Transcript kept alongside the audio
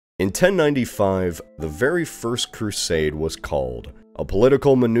In 1095, the very first Crusade was called, a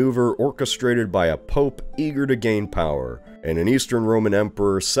political maneuver orchestrated by a pope eager to gain power, and an Eastern Roman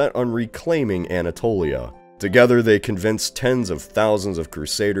emperor set on reclaiming Anatolia. Together they convinced tens of thousands of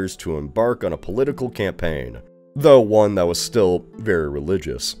crusaders to embark on a political campaign, though one that was still very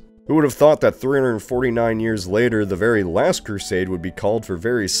religious. Who would have thought that 349 years later, the very last crusade would be called for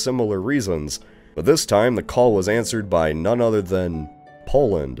very similar reasons, but this time the call was answered by none other than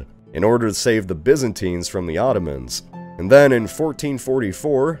Poland, in order to save the Byzantines from the Ottomans. And then in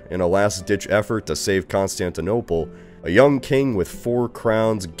 1444, in a last-ditch effort to save Constantinople, a young king with 4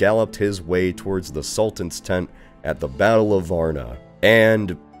 crowns galloped his way towards the Sultan's tent at the Battle of Varna,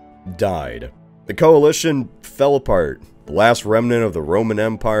 and died. The coalition fell apart. The last remnant of the Roman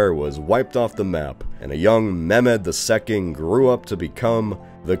Empire was wiped off the map, and a young Mehmed II grew up to become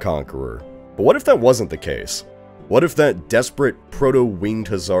the conqueror. But what if that wasn't the case? What if that desperate proto-winged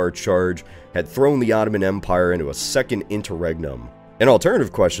hussar charge had thrown the Ottoman Empire into a second interregnum? An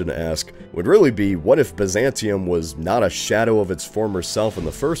alternative question to ask would really be, what if Byzantium was not a shadow of its former self in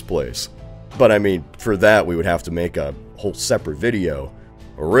the first place? But I mean, for that we would have to make a whole separate video,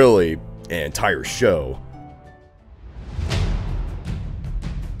 or really, an entire show.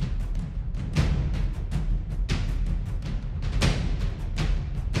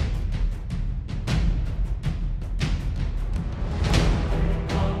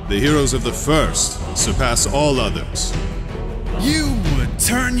 The heroes of the first surpass all others. You would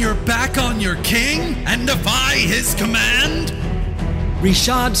turn your back on your king and defy his command?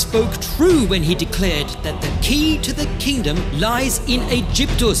 Richard spoke true when he declared that the key to the kingdom lies in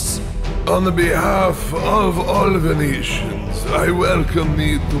Aegyptus. On behalf of all Venetians, I welcome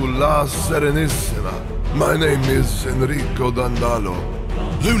thee to La Serenissima. My name is Enrico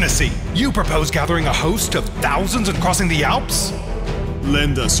Dandalo. Lunacy! You propose gathering a host of thousands and crossing the Alps?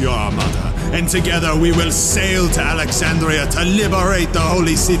 Lend us your armada, and together we will sail to Alexandria to liberate the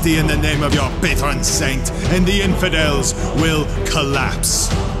holy city in the name of your patron saint, and the infidels will collapse.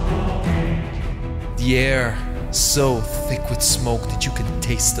 The air, so thick with smoke that you can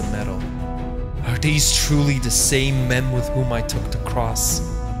taste the metal. Are these truly the same men with whom I took the cross?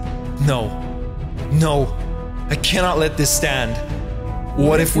 No. No. I cannot let this stand.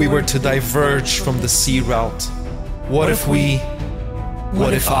 What if we were to diverge from the sea route? What if we...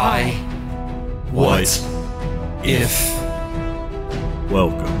 What if I... What if...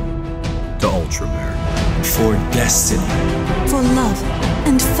 Welcome to Altremer. For destiny. For love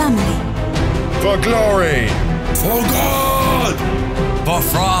and family. For glory. For God! For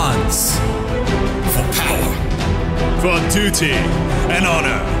France! For power! For duty and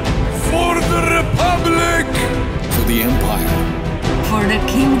honor. For the Republic. For the Empire. For the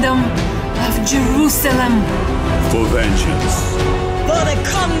Kingdom of Jerusalem. For vengeance. For the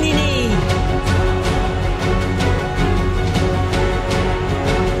community.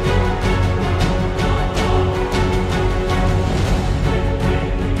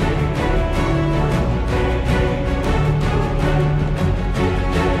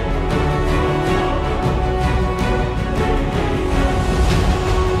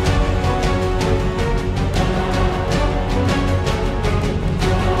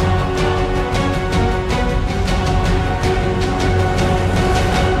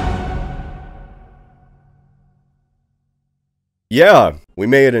 Yeah, we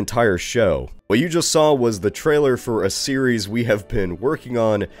made an entire show. What you just saw was the trailer for a series we have been working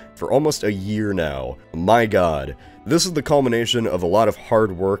on for almost a year now. My god. This is the culmination of a lot of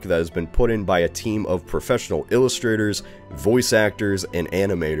hard work that has been put in by a team of professional illustrators, voice actors, and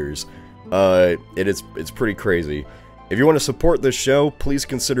animators. It's pretty crazy. If you want to support this show, please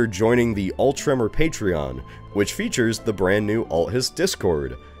consider joining the Altremer Patreon, which features the brand new AltHis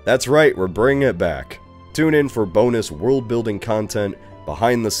Discord. That's right, we're bringing it back. Tune in for bonus world-building content,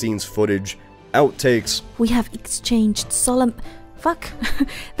 behind-the-scenes footage, outtakes. We have exchanged solemn... Fuck.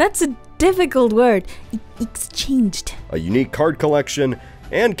 That's a difficult word. Exchanged. A unique card collection,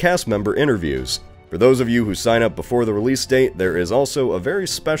 and cast member interviews. For those of you who sign up before the release date, there is also a very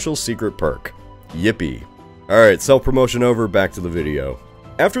special secret perk. Yippee. Alright, self-promotion over, back to the video.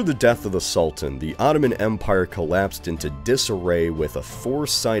 After the death of the Sultan, the Ottoman Empire collapsed into disarray with a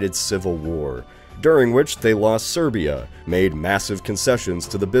four-sided civil war, during which they lost Serbia, made massive concessions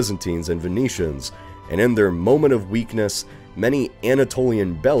to the Byzantines and Venetians, and in their moment of weakness, many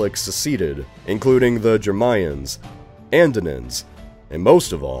Anatolian Beyliks seceded, including the Germanians, Antonins, and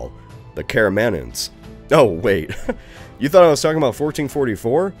most of all, the Karamanins. Oh wait, you thought I was talking about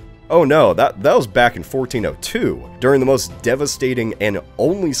 1444? Oh no, that was back in 1402, during the most devastating and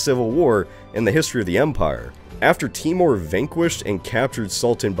only civil war in the history of the empire. After Timur vanquished and captured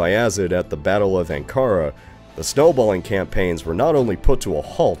Sultan Bayezid at the Battle of Ankara, the snowballing campaigns were not only put to a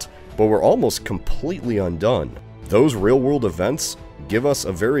halt, but were almost completely undone. Those real-world events give us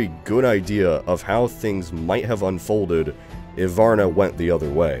a very good idea of how things might have unfolded if Varna went the other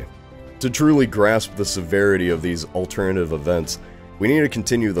way. To truly grasp the severity of these alternative events, we need to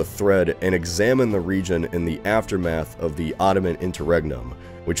continue the thread and examine the region in the aftermath of the Ottoman interregnum,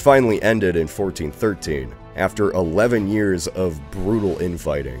 which finally ended in 1413, after 11 years of brutal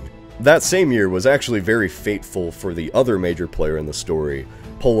infighting. That same year was actually very fateful for the other major player in the story,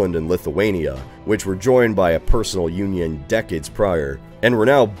 Poland and Lithuania, which were joined by a personal union decades prior, and were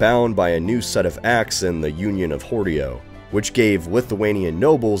now bound by a new set of acts in the Union of Hordio, which gave Lithuanian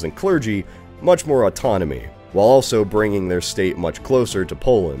nobles and clergy much more autonomy, while also bringing their state much closer to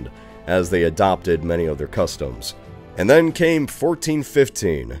Poland, as they adopted many of their customs. And then came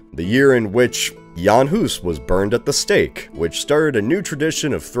 1415, the year in which Jan Hus was burned at the stake, which started a new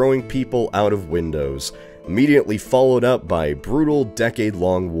tradition of throwing people out of windows, immediately followed up by brutal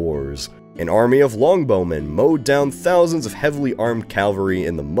decade-long wars. An army of longbowmen mowed down thousands of heavily armed cavalry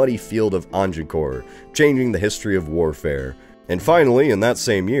in the muddy field of Agincourt, changing the history of warfare. And finally, in that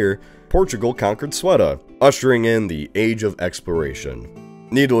same year, Portugal conquered Ceuta, ushering in the Age of Exploration.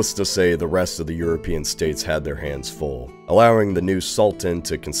 Needless to say, the rest of the European states had their hands full, allowing the new Sultan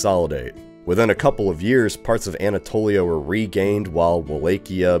to consolidate. Within a couple of years, parts of Anatolia were regained while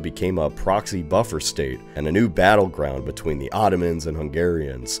Wallachia became a proxy buffer state and a new battleground between the Ottomans and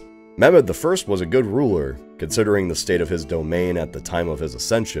Hungarians. Mehmed I was a good ruler, considering the state of his domain at the time of his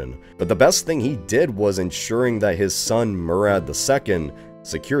ascension, but the best thing he did was ensuring that his son Murad II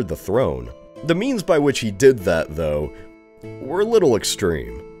secured the throne. The means by which he did that, though, were a little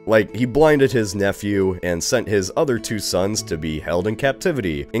extreme. Like, he blinded his nephew and sent his other two sons to be held in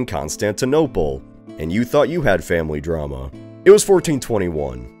captivity in Constantinople, and you thought you had family drama. It was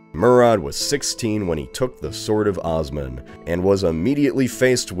 1421. Murad was 16 when he took the Sword of Osman, and was immediately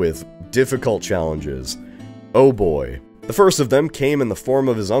faced with difficult challenges. Oh boy. The first of them came in the form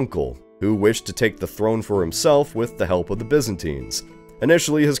of his uncle, who wished to take the throne for himself with the help of the Byzantines.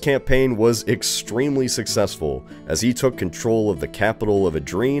 Initially, his campaign was extremely successful, as he took control of the capital of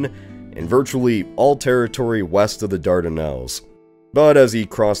Adrien and virtually all territory west of the Dardanelles. But as he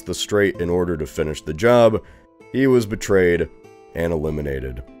crossed the strait in order to finish the job, he was betrayed and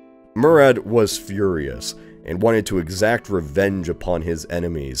eliminated. Murad was furious and wanted to exact revenge upon his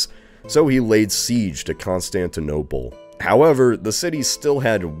enemies, so he laid siege to Constantinople. However, the city still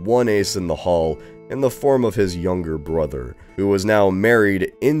had one ace in the hall in the form of his younger brother, who was now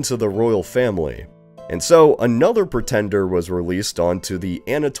married into the royal family. And so another pretender was released onto the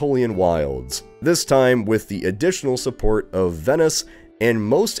Anatolian wilds, this time with the additional support of Venice and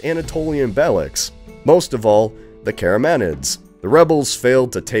most Anatolian Beyliks, most of all, the Karamanids. The rebels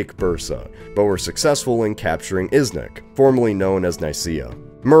failed to take Bursa, but were successful in capturing Iznik, formerly known as Nicaea.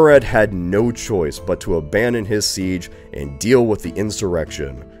 Murad had no choice but to abandon his siege and deal with the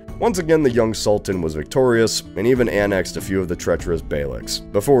insurrection. Once again, the young Sultan was victorious and even annexed a few of the treacherous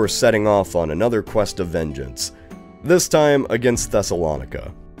Beyliks, before setting off on another quest of vengeance, this time against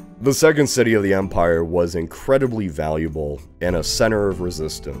Thessalonica. The second city of the empire was incredibly valuable and a center of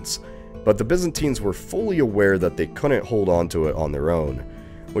resistance, but the Byzantines were fully aware that they couldn't hold on to it on their own,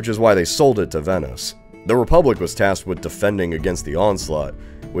 which is why they sold it to Venice. The Republic was tasked with defending against the onslaught,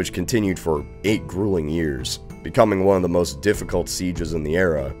 which continued for 8 grueling years, becoming one of the most difficult sieges in the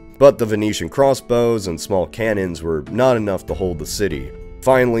era. But the Venetian crossbows and small cannons were not enough to hold the city.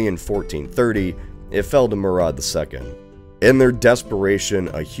 Finally, in 1430, it fell to Murad II. In their desperation,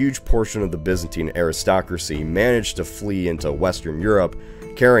 a huge portion of the Byzantine aristocracy managed to flee into Western Europe,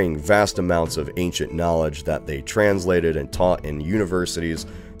 carrying vast amounts of ancient knowledge that they translated and taught in universities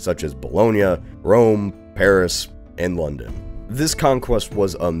such as Bologna, Rome, Paris, and London. This conquest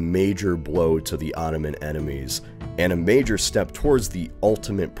was a major blow to the Ottoman enemies, and a major step towards the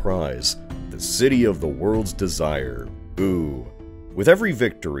ultimate prize, the city of the world's desire. Ooh. With every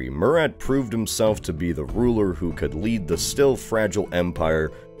victory, Murad proved himself to be the ruler who could lead the still fragile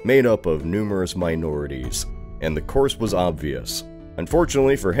empire made up of numerous minorities, and the course was obvious.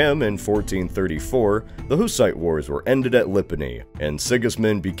 Unfortunately for him, in 1434, the Hussite Wars were ended at Lipany, and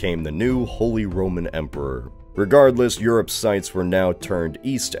Sigismund became the new Holy Roman Emperor. Regardless, Europe's sights were now turned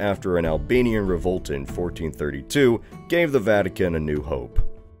east after an Albanian revolt in 1432 gave the Vatican a new hope.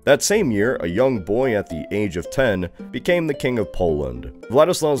 That same year, a young boy at the age of 10 became the King of Poland.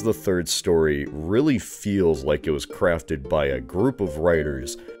 Vladislav III's story really feels like it was crafted by a group of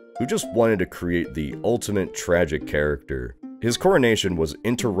writers who just wanted to create the ultimate tragic character. His coronation was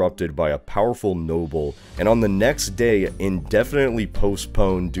interrupted by a powerful noble, and on the next day indefinitely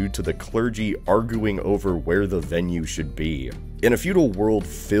postponed due to the clergy arguing over where the venue should be. In a feudal world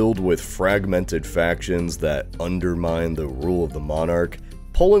filled with fragmented factions that undermine the rule of the monarch,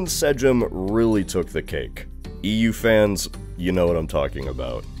 Poland's Sejm really took the cake. EU fans, you know what I'm talking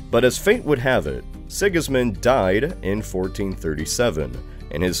about. But as fate would have it, Sigismund died in 1437,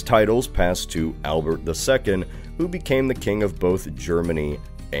 and his titles passed to Albert II, who became the king of both Germany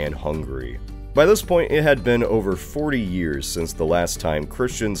and Hungary. By this point, it had been over 40 years since the last time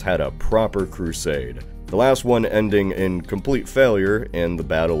Christians had a proper crusade, the last one ending in complete failure in the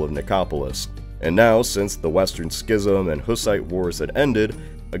Battle of Nicopolis. And now, since the Western Schism and Hussite Wars had ended,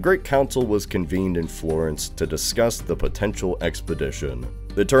 a great council was convened in Florence to discuss the potential expedition.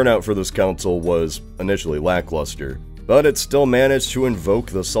 The turnout for this council was initially lackluster, but it still managed to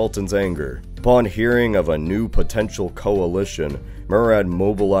invoke the Sultan's anger. Upon hearing of a new potential coalition, Murad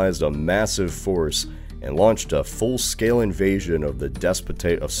mobilized a massive force and launched a full-scale invasion of the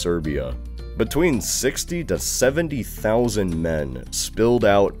Despotate of Serbia. Between 60 to 70,000 men spilled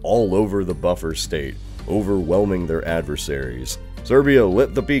out all over the buffer state, overwhelming their adversaries. Serbia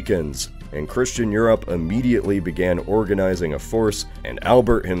lit the beacons, and Christian Europe immediately began organizing a force, and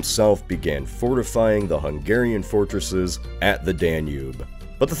Albert himself began fortifying the Hungarian fortresses at the Danube.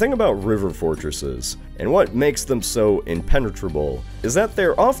 But the thing about river fortresses, and what makes them so impenetrable, is that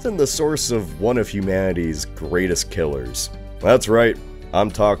they're often the source of one of humanity's greatest killers. That's right,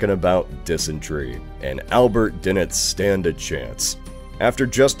 I'm talking about dysentery, and Albert didn't stand a chance. After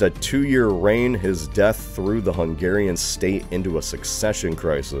just a 2-year reign, his death threw the Hungarian state into a succession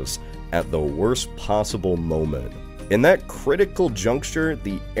crisis at the worst possible moment. In that critical juncture,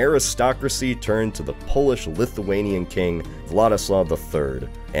 the aristocracy turned to the Polish-Lithuanian king Vladislav III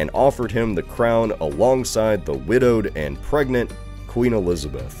and offered him the crown alongside the widowed and pregnant Queen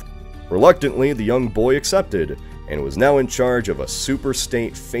Elizabeth. Reluctantly, the young boy accepted and was now in charge of a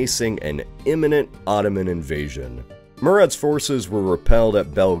super-state facing an imminent Ottoman invasion. Murad's forces were repelled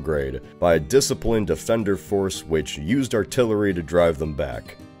at Belgrade by a disciplined defender force which used artillery to drive them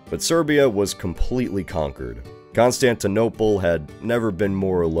back. But Serbia was completely conquered. Constantinople had never been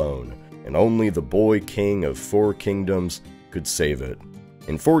more alone, and only the boy king of 4 kingdoms could save it.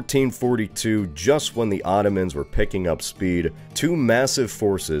 In 1442, just when the Ottomans were picking up speed, 2 massive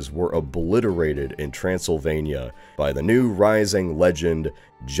forces were obliterated in Transylvania by the new rising legend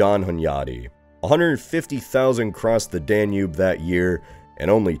John Hunyadi. 150,000 crossed the Danube that year, and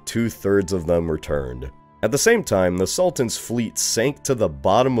only 2/3 of them returned. At the same time, the Sultan's fleet sank to the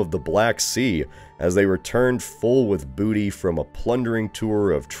bottom of the Black Sea as they returned full with booty from a plundering tour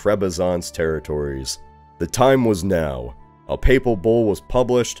of Trebizond's territories. The time was now. A papal bull was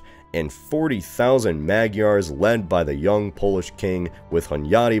published, and 40,000 Magyars led by the young Polish king with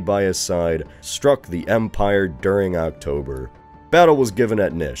Hunyadi by his side struck the empire during October. Battle was given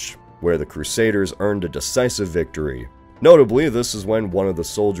at Niš, where the Crusaders earned a decisive victory. Notably, this is when one of the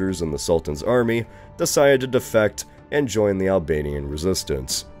soldiers in the Sultan's army decided to defect and join the Albanian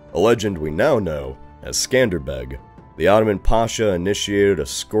resistance, a legend we now know as Skanderbeg. The Ottoman Pasha initiated a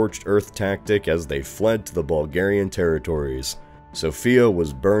scorched earth tactic as they fled to the Bulgarian territories. Sofia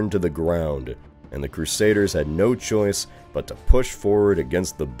was burned to the ground, and the Crusaders had no choice but to push forward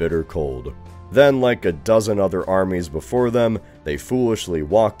against the bitter cold. Then, like a dozen other armies before them, they foolishly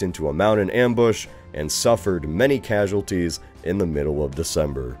walked into a mountain ambush and suffered many casualties in the middle of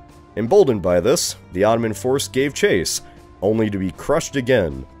December. Emboldened by this, the Ottoman force gave chase, only to be crushed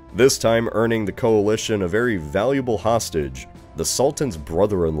again, this time earning the coalition a very valuable hostage, the Sultan's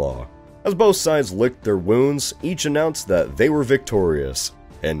brother-in-law. As both sides licked their wounds, each announced that they were victorious,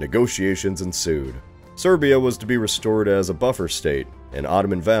 and negotiations ensued. Serbia was to be restored as a buffer state, an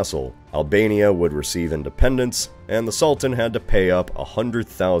Ottoman vassal. Albania would receive independence, and the Sultan had to pay up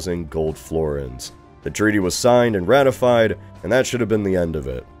 100,000 gold florins. The treaty was signed and ratified, and that should have been the end of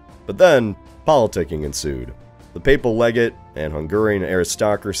it. But then, politicking ensued. The papal legate and Hungarian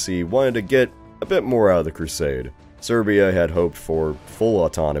aristocracy wanted to get a bit more out of the crusade. Serbia had hoped for full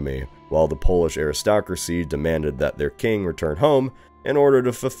autonomy, while the Polish aristocracy demanded that their king return home in order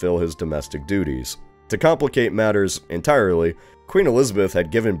to fulfill his domestic duties. To complicate matters entirely, Queen Elizabeth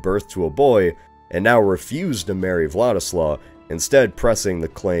had given birth to a boy and now refused to marry Vladislav, instead pressing the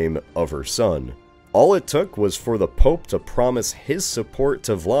claim of her son. All it took was for the Pope to promise his support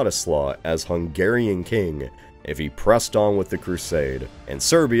to Vladislav as Hungarian king if he pressed on with the crusade, and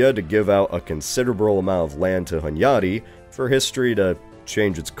Serbia to give out a considerable amount of land to Hunyadi for history to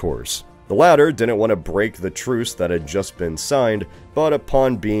change its course. The latter didn't want to break the truce that had just been signed, but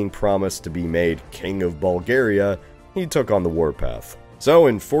upon being promised to be made King of Bulgaria, he took on the warpath. So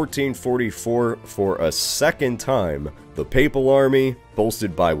in 1444, for a second time, the Papal Army,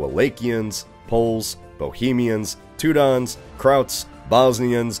 bolstered by Wallachians, Poles, Bohemians, Teutons, Krauts,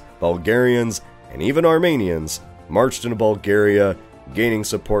 Bosnians, Bulgarians, and even Armenians, marched into Bulgaria, gaining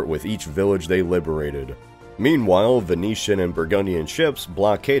support with each village they liberated. Meanwhile, Venetian and Burgundian ships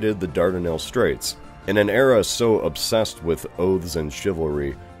blockaded the Dardanelles Straits. In an era so obsessed with oaths and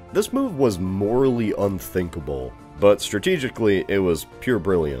chivalry, this move was morally unthinkable, but strategically it was pure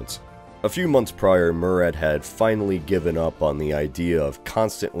brilliance. A few months prior, Murad had finally given up on the idea of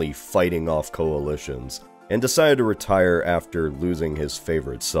constantly fighting off coalitions, and decided to retire after losing his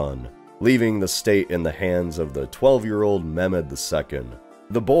favorite son, leaving the state in the hands of the 12-year-old Mehmed II.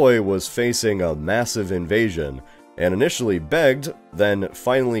 The boy was facing a massive invasion, and initially begged, then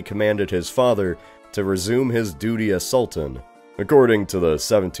finally commanded his father to resume his duty as Sultan. According to the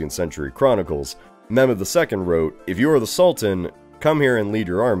 17th century chronicles, Mehmed II wrote, "If you are the Sultan, come here and lead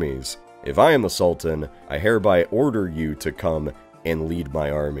your armies. If I am the Sultan, I hereby order you to come and lead my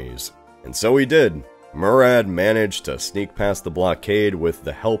armies." And so he did. Murad managed to sneak past the blockade with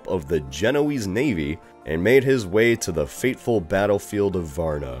the help of the Genoese navy and made his way to the fateful battlefield of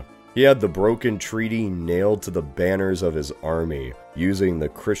Varna. He had the broken treaty nailed to the banners of his army, using the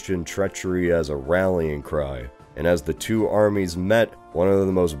Christian treachery as a rallying cry. And as the two armies met, one of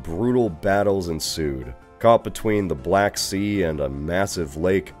the most brutal battles ensued. Caught between the Black Sea and a massive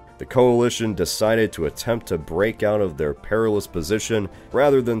lake, the coalition decided to attempt to break out of their perilous position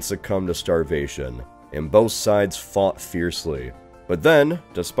rather than succumb to starvation, and both sides fought fiercely. But then,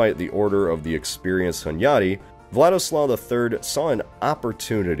 despite the order of the experienced Hunyadi, Vladislav III saw an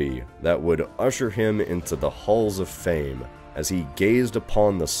opportunity that would usher him into the halls of fame as he gazed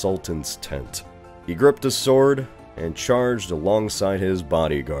upon the Sultan's tent. He gripped his sword and charged alongside his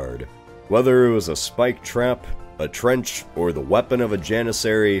bodyguard. Whether it was a spike trap, a trench, or the weapon of a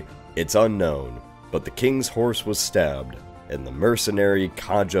janissary, it's unknown, but the king's horse was stabbed, and the mercenary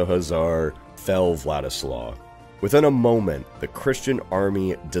Kaja Hazar fell Vladislav. Within a moment, the Christian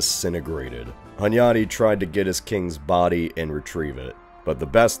army disintegrated. Hunyadi tried to get his king's body and retrieve it, but the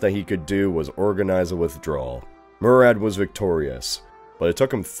best that he could do was organize a withdrawal. Murad was victorious, but it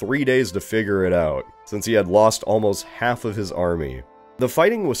took him 3 days to figure it out, since he had lost almost half of his army. The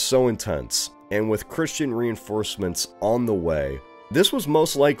fighting was so intense, and with Christian reinforcements on the way, this was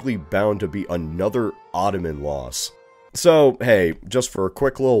most likely bound to be another Ottoman loss. So, hey, just for a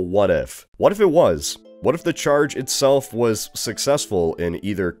quick little what if it was? What if the charge itself was successful in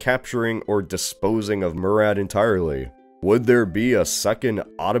either capturing or disposing of Murad entirely? Would there be a second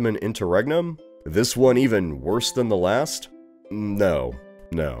Ottoman interregnum? This one even worse than the last? No.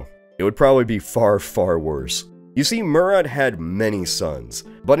 It would probably be far, far worse. You see, Murad had many sons,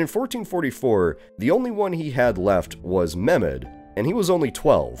 but in 1444, the only one he had left was Mehmed, and he was only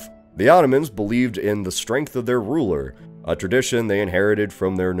 12. The Ottomans believed in the strength of their ruler, a tradition they inherited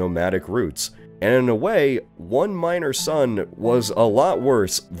from their nomadic roots, and in a way, one minor son was a lot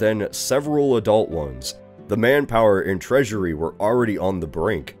worse than several adult ones. The manpower and treasury were already on the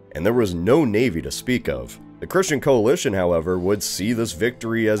brink, and there was no navy to speak of. The Christian coalition, however, would see this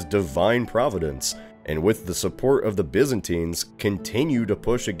victory as divine providence, and with the support of the Byzantines, continue to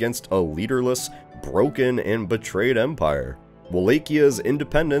push against a leaderless, broken, and betrayed empire. Walachia's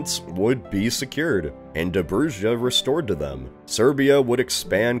independence would be secured, and Dobruzha restored to them. Serbia would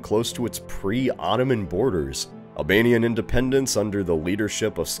expand close to its pre-Ottoman borders. Albanian independence under the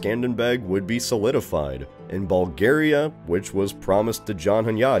leadership of Skanderbeg would be solidified, and Bulgaria, which was promised to John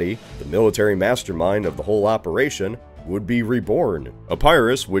Hunyadi, the military mastermind of the whole operation, would be reborn.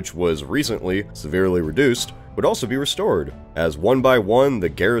 Epirus, which was recently severely reduced, would also be restored, as one by one the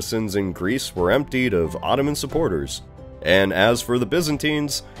garrisons in Greece were emptied of Ottoman supporters. And as for the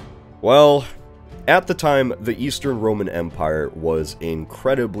Byzantines, well, at the time, the Eastern Roman Empire was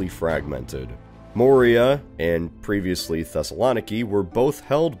incredibly fragmented. Moria and previously Thessaloniki were both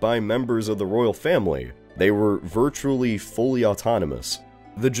held by members of the royal family. They were virtually fully autonomous.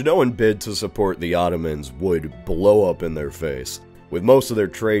 The Genoan bid to support the Ottomans would blow up in their face, with most of their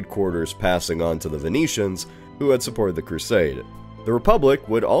trade quarters passing on to the Venetians, who had supported the Crusade. The Republic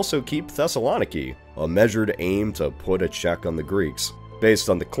would also keep Thessaloniki, a measured aim to put a check on the Greeks, based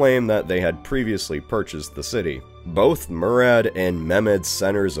on the claim that they had previously purchased the city. Both Murad and Mehmed's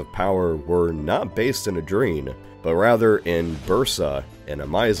centers of power were not based in Adrene, but rather in Bursa and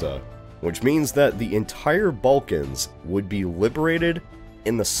Amisa, which means that the entire Balkans would be liberated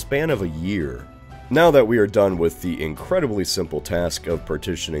in the span of a year. Now that we are done with the incredibly simple task of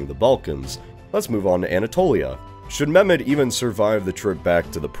partitioning the Balkans, let's move on to Anatolia. Should Mehmed even survive the trip back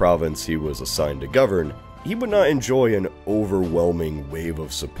to the province he was assigned to govern, he would not enjoy an overwhelming wave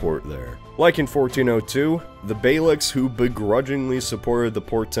of support there. Like in 1402, the Beyliks who begrudgingly supported the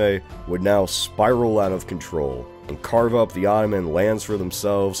Porte would now spiral out of control and carve up the Ottoman lands for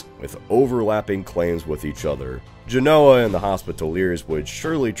themselves with overlapping claims with each other. Genoa and the Hospitallers would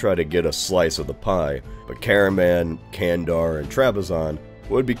surely try to get a slice of the pie, but Karaman, Kandar, and Trabzon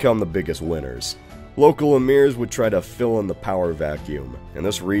would become the biggest winners. Local emirs would try to fill in the power vacuum, and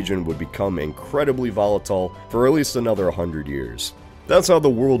this region would become incredibly volatile for at least another 100 years. That's how the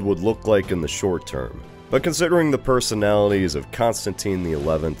world would look like in the short term. But considering the personalities of Constantine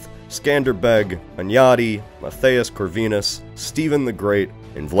XI, Skanderbeg, Hunyadi, Matthias Corvinus, Stephen the Great,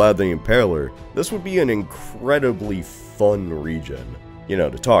 and Vlad the Impaler, this would be an incredibly fun region, to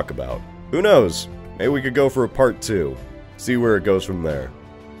talk about. Who knows? Maybe we could go for a part 2, see where it goes from there.